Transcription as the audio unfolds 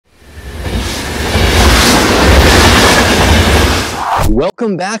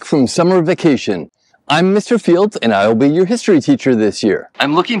Welcome back from summer vacation. I'm Mr. Fields and I will be your history teacher this year.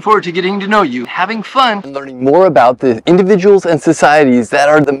 I'm looking forward to getting to know you, having fun, And learning more about the individuals and societies that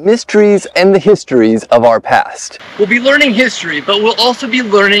are the mysteries and the histories of our past. We'll be learning history, but we'll also be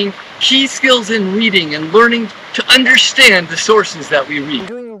learning key skills in reading and learning to understand the sources that we read.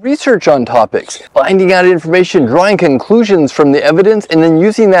 Doing research on topics, finding out information, drawing conclusions from the evidence, and then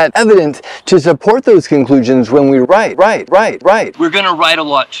using that evidence to support those conclusions when we write. We're gonna write a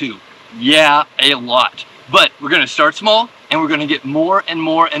lot too. Yeah, a lot. But we're gonna start small and we're gonna get more and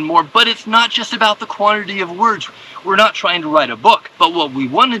more and more. But it's not just about the quantity of words. We're not trying to write a book. But what we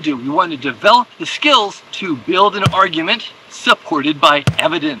want to do, we want to develop the skills to build an argument supported by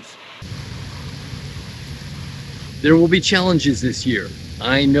evidence. There will be challenges this year,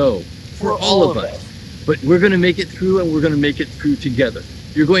 I know, for all of us. But we're gonna make it through and we're gonna make it through together.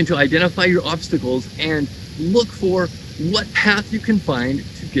 You're going to identify your obstacles and look for what path you can find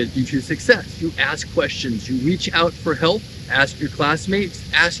to get you to success. You ask questions, you reach out for help, ask your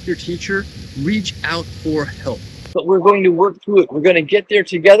classmates, ask your teacher, reach out for help. But we're going to work through it. We're going to get there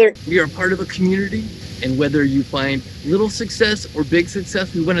together. We are part of a community, and whether you find little success or big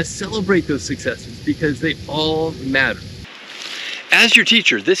success, we want to celebrate those successes because they all matter. As your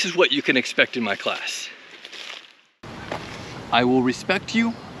teacher, this is what you can expect in my class. I will respect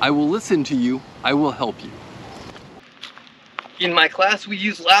you, I will listen to you, I will help you. In my class, we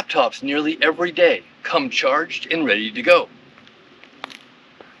use laptops nearly every day. Come charged and ready to go.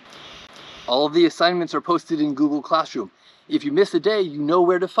 All of the assignments are posted in Google Classroom. If you miss a day, you know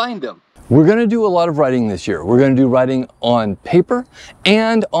where to find them. We're going to do a lot of writing this year. We're going to do writing on paper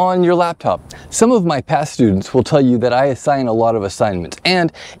and on your laptop. Some of my past students will tell you that I assign a lot of assignments,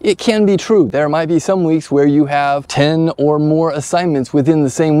 and it can be true. There might be some weeks where you have 10 or more assignments within the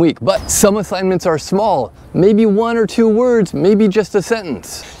same week, but some assignments are small, maybe 1 or 2 words, maybe just a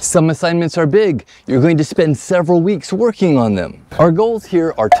sentence. Some assignments are big. You're going to spend several weeks working on them. Our goals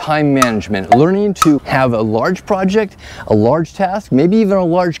here are time management, learning to have a large project, a large task, maybe even a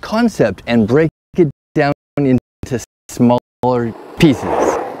large concept, and break it down into smaller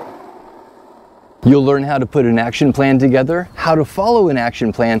pieces. You'll learn how to put an action plan together, how to follow an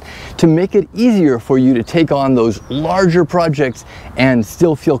action plan to make it easier for you to take on those larger projects and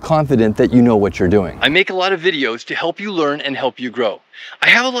still feel confident that you know what you're doing. I make a lot of videos to help you learn and help you grow. I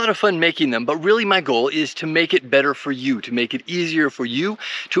have a lot of fun making them, but really my goal is to make it better for you, to make it easier for you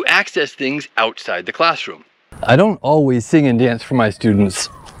to access things outside the classroom. I don't always sing and dance for my students,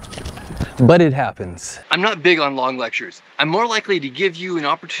 but it happens. I'm not big on long lectures. I'm more likely to give you an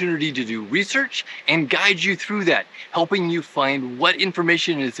opportunity to do research and guide you through that, helping you find what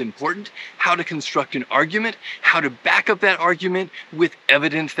information is important, how to construct an argument, how to back up that argument with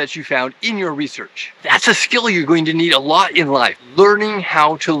evidence that you found in your research. That's a skill you're going to need a lot in life, learning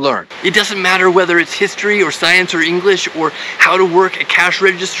how to learn. It doesn't matter whether it's history or science or English or how to work a cash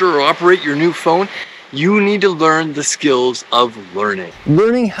register or operate your new phone. You need to learn the skills of learning.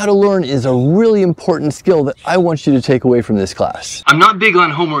 Learning how to learn is a really important skill that I want you to take away from this class. I'm not big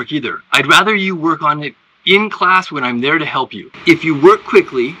on homework either. I'd rather you work on it in class when I'm there to help you. If you work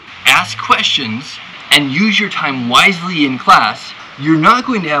quickly, ask questions, and use your time wisely in class, you're not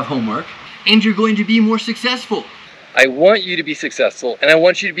going to have homework and you're going to be more successful. I want you to be successful, and I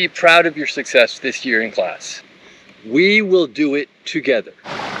want you to be proud of your success this year in class. We will do it together.